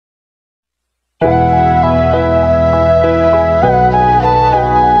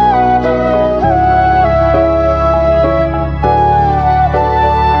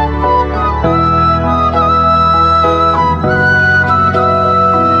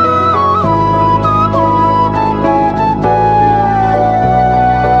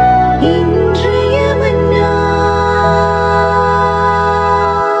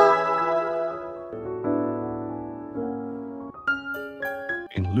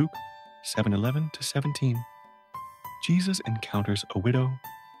Luke 7:11-17, Jesus encounters a widow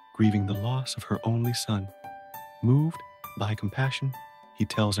grieving the loss of her only son. Moved by compassion, he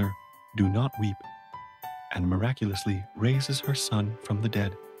tells her, "Do not weep," and miraculously raises her son from the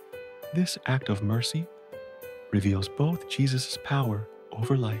dead. This act of mercy reveals both Jesus' power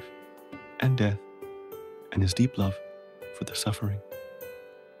over life and death and his deep love for the suffering.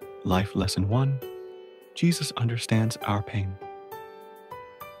 Life Lesson 1: Jesus understands our pain.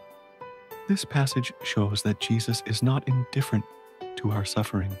 This passage shows that Jesus is not indifferent to our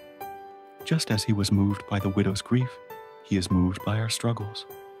suffering. Just as he was moved by the widow's grief, he is moved by our struggles.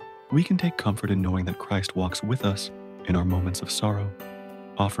 We can take comfort in knowing that Christ walks with us in our moments of sorrow,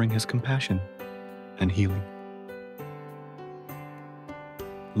 offering his compassion and healing.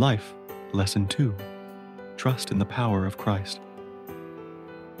 Life Lesson 2: Trust in the power of Christ.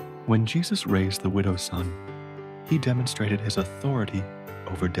 When Jesus raised the widow's son, he demonstrated his authority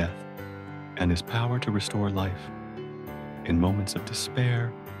over death and his power to restore life. In moments of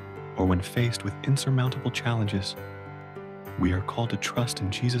despair or when faced with insurmountable challenges, we are called to trust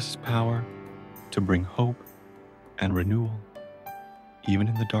in Jesus' power to bring hope and renewal, even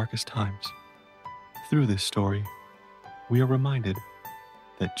in the darkest times. Through this story, we are reminded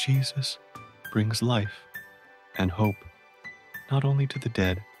that Jesus brings life and hope not only to the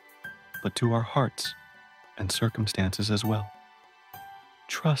dead, but to our hearts and circumstances as well.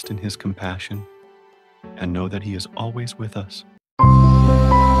 Trust in his compassion and know that he is always with us.